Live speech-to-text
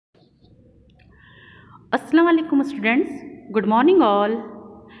अस्सलाम वालेकुम students, good morning all.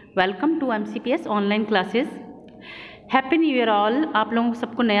 Welcome to MCPS online classes. Happy new year all. आप लोगों को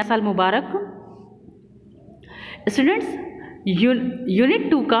सबको नया साल मुबारक। स्टूडेंट्स, यूनिट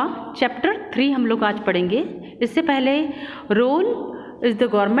 2 का चैप्टर 3 हम लोग आज पढ़ेंगे। इससे पहले role is the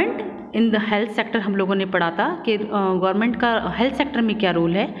government in the health sector हम लोगों ने पढ़ा था कि गवर्नमेंट का हेल्थ सेक्टर में क्या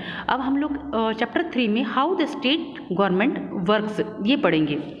रोल है। अब हम लोग चैप्टर 3 में how the state government works ये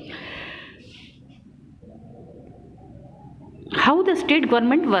पढ़ेंगे। How the state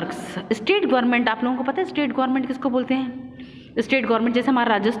government works. State government, आप लोगों को पता है स्टेट गवर्नमेंट किसको बोलते हैं? स्टेट गवर्नमेंट जैसे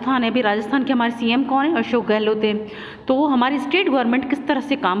हमारा राजस्थान है, अभी राजस्थान के हमारे CM कौन है? अशोक गहलोत हैं। तो हमारी स्टेट गवर्नमेंट किस तरह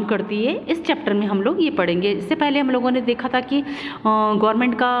से काम करती है इस चैप्टर में हम लोग ये पढ़ेंगे। इससे पहले हम लोगों ने देखा था कि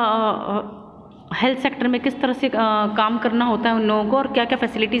गवर्नमेंट का हेल्थ सेक्टर में किस तरह से काम करना होता है उन लोगों को, और क्या क्या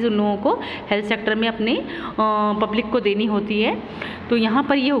फैसिलिटीज़ उन लोगों को हेल्थ सेक्टर में अपने पब्लिक को देनी होती है। तो यहाँ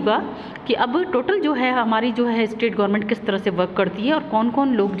पर ये होगा कि अब टोटल जो है हमारी जो है स्टेट गवर्नमेंट किस तरह से वर्क करती है और कौन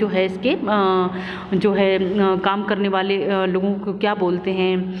कौन लोग जो है इसके जो है काम करने वाले लोगों को क्या बोलते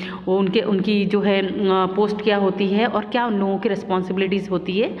हैं, वो उनकी जो है पोस्ट क्या होती है और क्या उन लोगों की रिस्पॉन्सिबिलिटीज़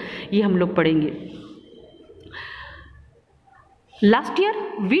होती है, ये हम लोग पढ़ेंगे। Last year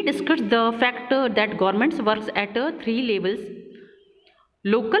we discussed the fact that governments works at 3 levels: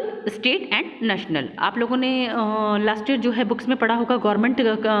 local, state and national. आप लोगों ने लास्ट ईयर जो है बुक्स में पढ़ा होगा गवर्नमेंट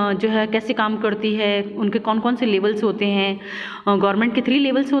जो है कैसे काम करती है, उनके कौन कौन से लेवल्स होते हैं। गवर्नमेंट के 3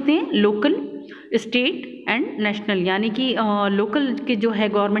 लेवल्स होते हैं, लोकल, स्टेट एंड नेशनल। यानी कि लोकल के जो है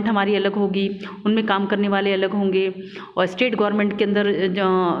गवर्नमेंट हमारी अलग होगी, उनमें काम करने वाले अलग होंगे, और स्टेट गवर्नमेंट के अंदर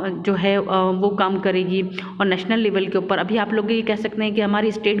जो है वो काम करेगी, और नेशनल लेवल के ऊपर अभी आप लोग ये कह सकते हैं कि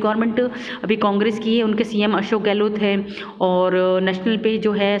हमारी स्टेट गवर्नमेंट अभी कांग्रेस की है, उनके CM अशोक गहलोत है, और नेशनल पे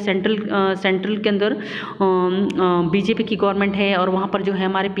जो है सेंट्रल के अंदर BJP की गवर्नमेंट है, और वहाँ पर जो है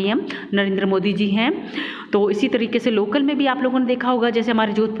हमारे PM नरेंद्र मोदी जी हैं। तो इसी तरीके से लोकल में भी आप लोगों ने देखा होगा, जैसे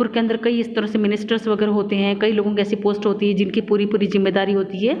हमारे जोधपुर के अंदर कई इस तरह से मिनिस्टर्स वगैरह होते हैं, कई लोगों की ऐसी पोस्ट होती है जिनकी पूरी जिम्मेदारी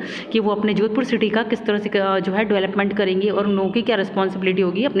होती है कि वो अपने जोधपुर सिटी का किस तरह से जो है डेवलपमेंट करेंगे और उन लोगों की क्या रिस्पॉन्सिबिलिटी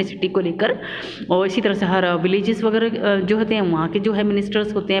होगी अपनी सिटी को लेकर। और इसी तरह से हर विलेजेस वगैरह जो होते हैं वहाँ के जो है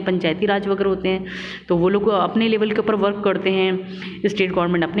मिनिस्टर्स होते हैं, पंचायती राज वगैरह होते हैं, तो वो लोग अपने लेवल के ऊपर वर्क करते हैं। स्टेट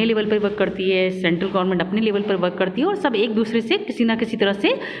गवर्नमेंट अपने लेवल पर वर्क करती है, सेंट्रल गवर्नमेंट अपने लेवल पर वर्क करती है, और सब एक दूसरे से किसी ना किसी तरह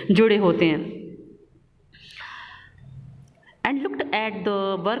से जुड़े होते हैं। And looked at the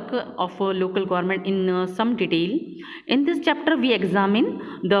work of local government in some detail. In this chapter we examine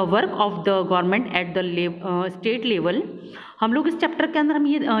the work of the government at the state level. हम लोग इस चैप्टर के अंदर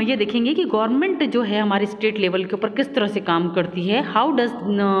हम ये देखेंगे कि गवर्नमेंट जो है हमारी स्टेट लेवल के ऊपर किस तरह से काम करती है। How does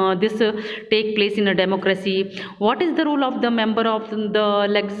this take place in a democracy, what is the role of the member of the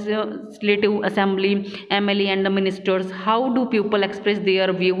legislative assembly, MLA and the ministers, how do people express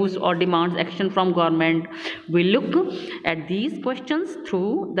their views और demands action from government. We look at these questions through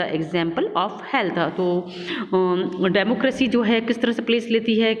the example of health. तो democracy जो है किस तरह से place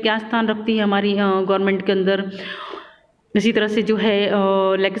लेती है, क्या स्थान रखती है हमारी गवर्नमेंट के अंदर। इसी तरह से जो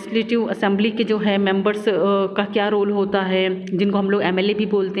है लेजिस्लेटिव असेंबली के जो है मेंबर्स का क्या रोल होता है, जिनको हम लोग MLA भी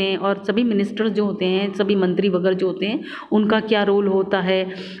बोलते हैं, और सभी मिनिस्टर्स जो होते हैं, सभी मंत्री वगैरह जो होते हैं, उनका क्या रोल होता है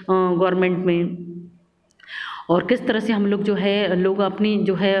गवर्नमेंट में, और किस तरह से हम लोग जो है लोग अपनी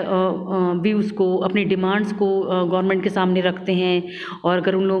जो है व्यूज़ को, अपनी डिमांड्स को गवर्नमेंट के सामने रखते हैं, और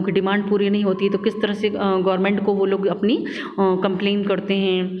अगर उन लोगों की डिमांड पूरी नहीं होती तो किस तरह से गवर्नमेंट को वो लोग अपनी कंप्लेन करते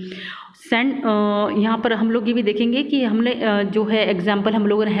हैं। यहाँ पर हम लोग ये भी देखेंगे कि हमने जो है एग्जाम्पल हम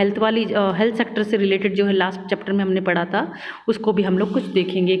लोगों ने हेल्थ सेक्टर से रिलेटेड जो है लास्ट चैप्टर में हमने पढ़ा था, उसको भी हम लोग कुछ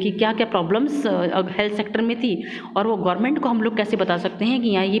देखेंगे कि क्या क्या प्रॉब्लम्स हेल्थ सेक्टर में थी, और वो गवर्नमेंट को हम लोग कैसे बता सकते हैं कि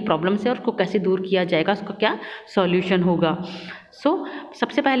यहाँ ये प्रॉब्लम्स है और उसको कैसे दूर किया जाएगा, उसका क्या सॉल्यूशन होगा।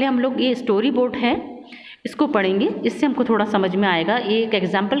 सबसे पहले हम लोग ये स्टोरी बोर्ड है इसको पढ़ेंगे, इससे हमको थोड़ा समझ में आएगा। ये एक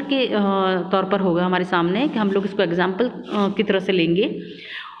एग्जाम्पल के तौर पर होगा हमारे सामने कि हम लोग इसको एग्जाम्पल की तरह से लेंगे।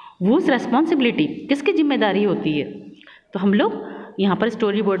 वूज रेस्पॉन्सिबिलिटी, किसकी जिम्मेदारी होती है। तो हम लोग यहाँ पर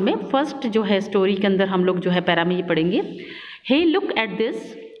स्टोरी बोर्ड में फर्स्ट जो है स्टोरी के अंदर हम लोग जो है पैरा में ये पढ़ेंगे। हे look at this,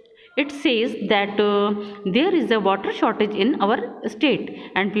 it says that there is a water shortage in our state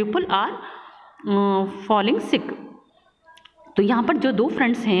and people are falling सिक। तो यहाँ पर जो 2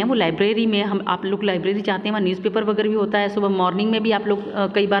 फ्रेंड्स हैं वो लाइब्रेरी में, आप लोग लाइब्रेरी चाहते हैं, वहाँ न्यूज़पेपर वगैरह भी होता है, सुबह मॉर्निंग में भी आप लोग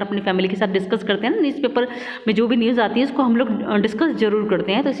कई बार अपनी फैमिली के साथ डिस्कस करते हैं ना, न्यूज़पेपर में जो भी न्यूज़ आती है उसको हम लोग डिस्कस ज़रूर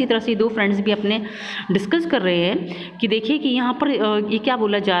करते हैं। तो इसी तरह से 2 फ्रेंड्स भी अपने डिस्कस कर रहे हैं कि देखिए कि यहाँ पर ये क्या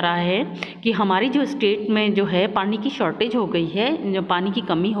बोला जा रहा है कि हमारी जो स्टेट में जो है पानी की शॉर्टेज हो गई है, जो पानी की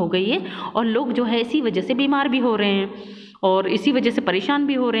कमी हो गई है, और लोग जो है इसी वजह से बीमार भी हो रहे हैं और इसी वजह से परेशान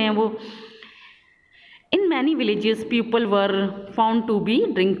भी हो रहे हैं वो। In many villages, people were found to be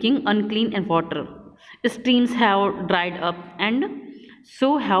drinking unclean water. Streams have dried up and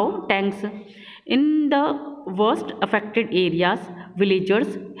so have tanks. In the worst affected areas,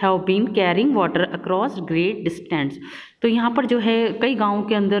 villagers have been carrying water across great distance. तो यहाँ पर जो है कई गाँवों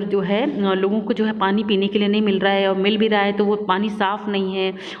के अंदर जो है लोगों को जो है पानी पीने के लिए नहीं मिल रहा है, और मिल भी रहा है तो वो पानी साफ़ नहीं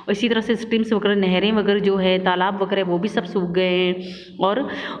है। और इसी तरह से स्ट्रीम्स वगैरह, नहरें वगैरह जो है, तालाब वगैरह वो भी सब सूख गए हैं। और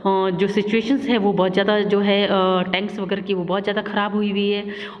जो सिचुएशंस है वो बहुत ज़्यादा जो है टैंक्स वगैरह की वो बहुत ज़्यादा ख़राब हुई है,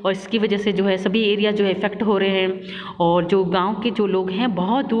 और इसकी वजह से जो है सभी एरिया जो है इफ़ेक्ट हो रहे हैं। और जो गाँव के जो लोग हैं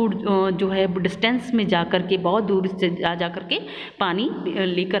बहुत दूर जो है डिस्टेंस में जा कर के, बहुत दूर से जा कर के पानी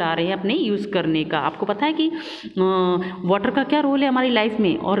लेकर आ रहे हैं अपने यूज़ करने का। आपको पता है कि वाटर का क्या रोल है हमारी लाइफ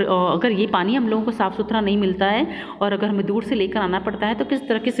में, और अगर ये पानी हम लोगों को साफ़ सुथरा नहीं मिलता है और अगर हमें दूर से लेकर आना पड़ता है तो किस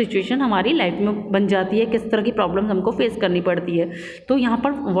तरह की सिचुएशन हमारी लाइफ में बन जाती है, किस तरह की प्रॉब्लम हमको फेस करनी पड़ती है। तो यहाँ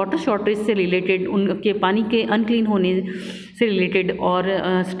पर वाटर शॉर्टेज से रिलेटेड, उनके पानी के अनक्लीन होने से रिलेटेड और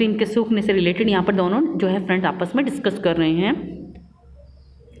स्ट्रीम के सूखने से रिलेटेड यहाँ पर दोनों जो है फ्रेंड्स आपस में डिस्कस कर रहे हैं।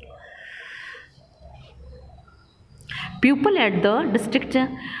 People at the district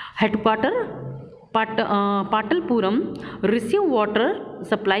headquarter Patalpuram receive water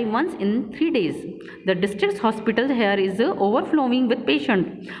supply once in 3 days. The district's hospital here is overflowing with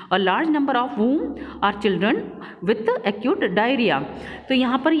patients, a large number of whom are children with acute diarrhea. तो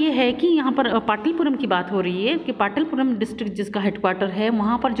यहाँ पर ये है कि यहाँ पर पाटलपुरम की बात हो रही है कि पाटलपुरम डिस्ट्रिक्ट जिसका हेडक्वार्टर है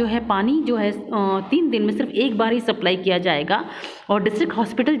वहाँ पर जो है पानी जो है 3 दिन में सिर्फ एक बार ही सप्लाई किया जाएगा, और डिस्ट्रिक्ट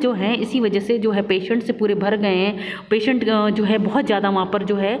हॉस्पिटल जो है इसी वजह से जो है पेशेंट से पूरे भर गए हैं। पेशेंट जो है बहुत ज़्यादा वहाँ पर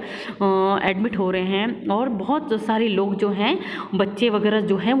जो है एडमिट हो रहे हैं, और बहुत सारे लोग जो हैं, बच्चे वगैरह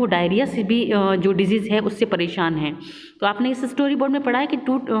जो हैं वो डायरिया से भी जो डिजीज़ है उससे परेशान हैं। तो आपने इस स्टोरी बोर्ड में पढ़ा है कि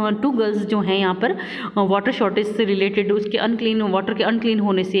टू गर्ल्स जो हैं यहाँ पर वाटर शॉर्टेज से रिलेटेड, उसके अनक्लीन वाटर के अनक्लीन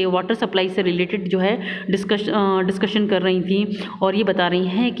होने से, वाटर सप्लाई से रिलेटेड जो है डिस्कशन कर रही थी, और ये बता रही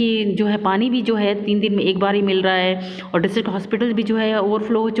हैं कि जो है पानी भी जो है 3 दिन में एक बार ही मिल रहा है, और डिस्ट्रिक्ट हॉस्पिटल भी जो है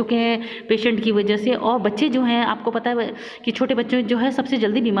ओवरफ्लो हो चुके हैं पेशेंट की वजह से। और बच्चे जो हैं, आपको पता है कि छोटे बच्चे जो है सबसे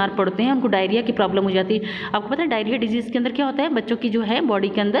जल्दी बीमार पड़ते हैं, उनको डायरिया की प्रॉब्लम हो जाती है। आपको पता है डायरिया डिजीज़ के अंदर क्या होता है, बच्चों की जो है बॉडी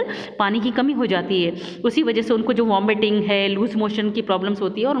के अंदर पानी की कमी हो जाती है, उसी वजह से उनको जो वॉमिटिंग है, लूज मोशन की प्रॉब्लम्स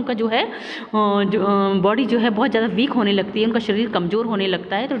होती है, और उनका जो है बॉडी जो है बहुत ज़्यादा वीक होने लगती है, उनका शरीर कमज़ोर होने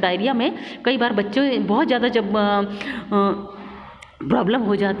लगता है। तो डायरिया में कई बार बच्चे बहुत ज़्यादा जब प्रॉब्लम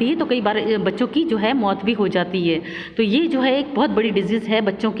हो जाती है तो कई बार बच्चों की जो है मौत भी हो जाती है। तो ये जो है एक बहुत बड़ी डिजीज़ है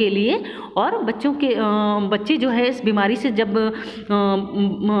बच्चों के लिए, और बच्चे जो है इस बीमारी से जब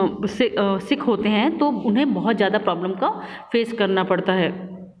सिक होते हैं तो उन्हें बहुत ज़्यादा प्रॉब्लम का फेस करना पड़ता है।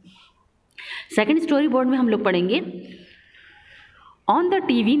 सेकेंड स्टोरी बोर्ड में हम लोग पढ़ेंगे, On the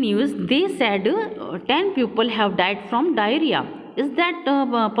TV news, they said 10 people have died from diarrhea. Is that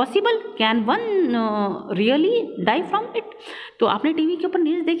possible? Can one really die from it? तो आपने टीवी के ऊपर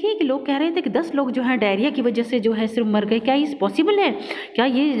न्यूज़ देखी है कि लोग कह रहे थे कि 10 लोग जो हैं डायरिया की वजह से जो है सिर्फ मर गए। क्या ये पॉसिबल है? क्या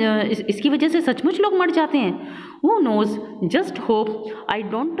ये इसकी वजह से सचमुच लोग मर जाते हैं? Who knows? Just hope. I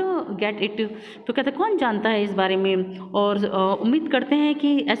don't get it. तो कहते कौन जानता है इस बारे में, और उम्मीद करते हैं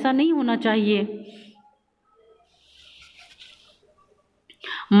कि ऐसा नहीं होना चाहिए।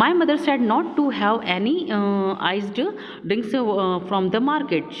 My mother said not to have any iced drinks from the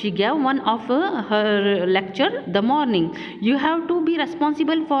market. She gave one of her lecture the morning. You have to be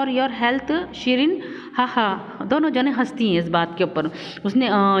responsible for your health, Shirin. हाँ हाँ, दोनों जने हंसती हैं इस बात के ऊपर। उसने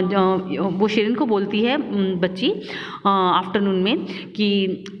वो शिरीन को बोलती है बच्ची आफ्टरनून में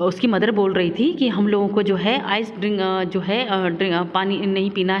कि उसकी मदर बोल रही थी कि हम लोगों को जो है आइस ड्रिंक जो है पानी नहीं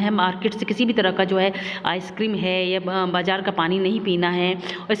पीना है, मार्केट से किसी भी तरह का जो है आइसक्रीम है या बाज़ार का पानी नहीं पीना है।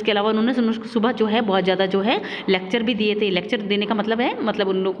 और इसके अलावा उन्होंने सुबह जो है बहुत ज़्यादा जो है लेक्चर भी दिए थे। लेक्चर देने का मतलब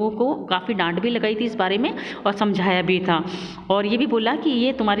उन लोगों को काफ़ी डांट भी लगाई थी इस बारे में और समझाया भी था, और ये भी बोला कि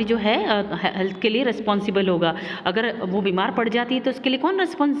ये तुम्हारी जो है हेल्थ के लिए रिस्पॉन्सिबल होगा। अगर वो बीमार पड़ जाती है तो उसके लिए कौन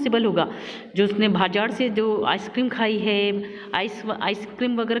रिस्पॉन्सिबल होगा? जो उसने बाजार से जो आइसक्रीम खाई है,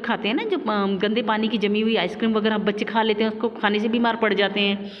 आइसक्रीम वगैरह खाते हैं ना, जो गंदे पानी की जमी हुई आइसक्रीम वगैरह बच्चे खा लेते हैं, उसको खाने से बीमार पड़ जाते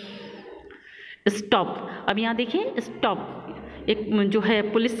हैं। स्टॉप। अब यहाँ देखिए स्टॉप, एक जो है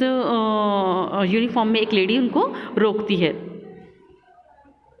पुलिस यूनिफॉर्म में एक लेडी उनको रोकती है।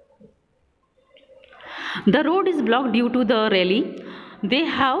 The road is blocked due to the rally. They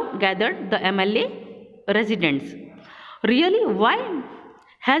have gathered the MLA residents. Really? Why?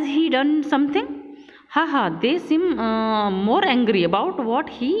 Has he done something? Haha, they seem more angry about what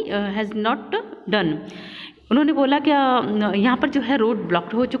he has not done. उन्होंने बोला क्या यहाँ पर जो है road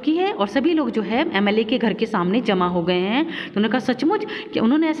blocked हो चुकी है और सभी लोग जो है एमएलए के घर के सामने जमा हो गए हैं। तो उन्होंने कहा सचमुच कि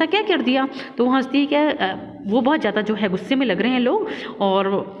उन्होंने ऐसा क्या कर दिया? तो वो हंसती है क्या वो बहुत ज़्यादा जो है गुस्से में लग रहे हैं लोग, और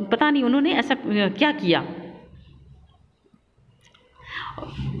पता नहीं उन्होंने ऐसा क्या किया।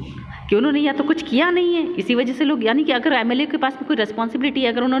 कि उन्होंने या तो कुछ किया नहीं है, इसी वजह से लोग, यानी कि अगर एमएलए के पास में कोई रिस्पॉन्सिबिलिटी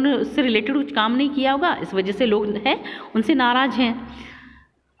है, अगर उन्होंने उससे रिलेटेड कुछ काम नहीं किया होगा, इस वजह से लोग हैं उनसे नाराज हैं।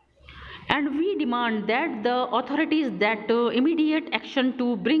 And we demand that the authorities that immediate action to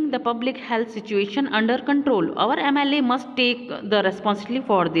bring the public health situation under control. Our MLA must take the responsibility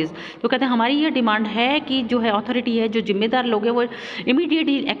for this. तो कहते हैं हमारी ये डिमांड है कि जो है अथॉरिटी है, जो जिम्मेदार लोग हैं, वो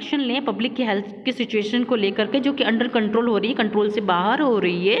इमीडिएट एक्शन लें पब्लिक की हेल्थ की सिचुएशन को लेकर के, जो कि अंडर कंट्रोल हो रही है, कंट्रोल से बाहर हो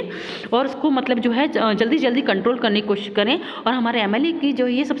रही है, और उसको मतलब जो है जल्दी जल्दी कंट्रोल करने की कोशिश करें। और हमारे MLA की जो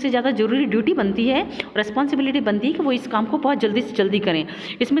ये सबसे ज़्यादा जरूरी ड्यूटी बनती है, रिस्पॉन्सिबिलिटी बनती है कि वो इस काम को बहुत जल्दी से जल्दी करें।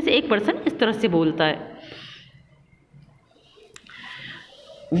 इसमें से एक पर्सन इस तरह से बोलता है,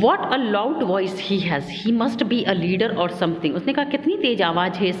 What a loud voice he has, he must be a leader or something. उसने कहा कितनी तेज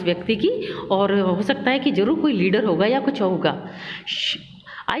आवाज़ है इस व्यक्ति की, और हो सकता है कि जरूर कोई लीडर होगा या कुछ होगा।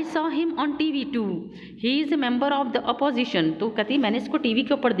 I saw him on TV too. He is a member of the opposition. तो कहती मैंने इसको टीवी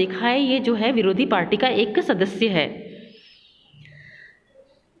के ऊपर देखा है, ये जो है विरोधी पार्टी का एक सदस्य है।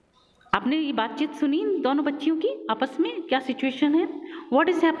 आपने ये बातचीत सुनी दोनों बच्चियों की आपस में, क्या सिचुएशन है? What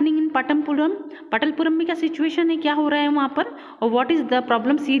is happening in पाटलपुरम? पाटलपुरम में क्या सिचुएशन है, क्या हो रहा है वहाँ पर? और what is the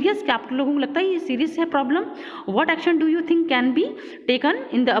problem serious? क्या आप लोगों को लगता है ये सीरियस है problem? What action do you think can be taken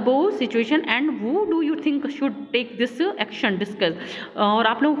in the above situation and who do you think should take this action? Discuss. और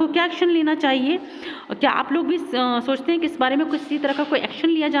आप लोगों को क्या एक्शन लेना चाहिए? क्या आप लोग भी सोचते हैं कि इस बारे में किसी तरह का कोई एक्शन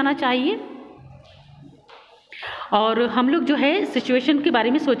लिया जाना चाहिए? और हम लोग जो है सिचुएशन के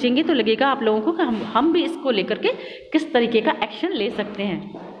बारे में सोचेंगे तो लगेगा आप लोगों को कि हम भी इसको लेकर के किस तरीके का एक्शन ले सकते हैं।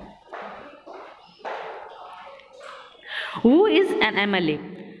 Who is an MLA?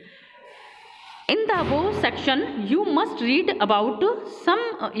 In the above section, you must read about some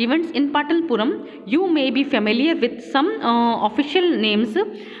events in Patalpuram. You may be familiar with some official names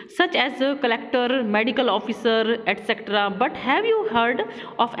such as collector, medical officer, etc. But have you heard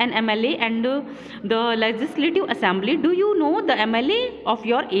of an MLA and the Legislative Assembly? Do you know the MLA of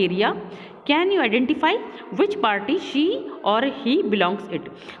your area? Can you identify which party she or he belongs it?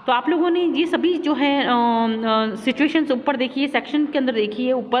 तो आप लोगों ने ये सभी जो है situations ऊपर देखिए, सेक्शन के अंदर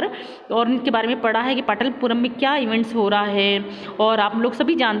देखिए ऊपर, और इनके बारे में पढ़ा है कि पाटलपुरम में क्या इवेंट्स हो रहा है, और आप लोग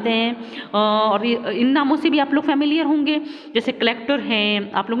सभी जानते हैं। और इन नामों से भी आप लोग फैमिलियर होंगे, जैसे कलेक्टर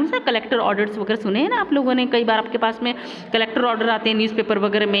हैं, आप लोगों ने कलेक्टर ऑर्डर्स वगैरह सुने हैं ना आप लोगों ने, कई बार आपके पास में कलेक्टर ऑर्डर आते हैं न्यूज़पेपर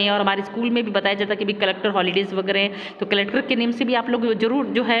वगैरह में, और हमारे स्कूल में भी बताया जाता है कि भी कलेक्टर हॉलीडेज़ वगैरह हैं, तो कलेक्टर के नेम से भी आप लोग जरूर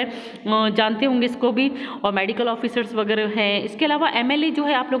जो है जानते होंगे इसको भी। और मेडिकल ऑफिसर्स वगैरह हैं। इसके अलावा MLA जो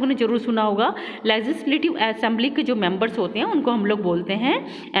है आप लोगों ने जरूर सुना होगा, लेजिस्लेटिव असेंबली के जो मेंबर्स होते हैं उनको हम लोग बोलते हैं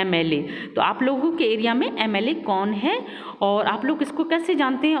MLA। तो आप लोगों के एरिया में MLA कौन है, और आप लोग इसको कैसे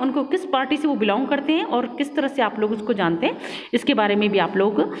जानते हैं, उनको किस पार्टी से वो बिलोंग करते हैं, और किस तरह से आप लोग उसको जानते हैं, इसके बारे में भी आप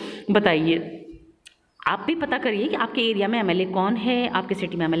लोग बताइए। आप भी पता करिए कि आपके एरिया में MLA कौन है, आपके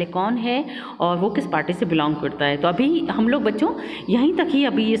सिटी में MLA कौन है, और वो किस पार्टी से बिलोंग करता है। तो अभी हम लोग बच्चों यहीं तक ही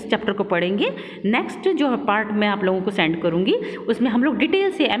अभी इस चैप्टर को पढ़ेंगे। नेक्स्ट जो पार्ट मैं आप लोगों को सेंड करूँगी उसमें हम लोग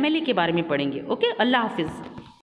डिटेल से MLA के बारे में पढ़ेंगे। ओके, अल्लाह हाफिज़।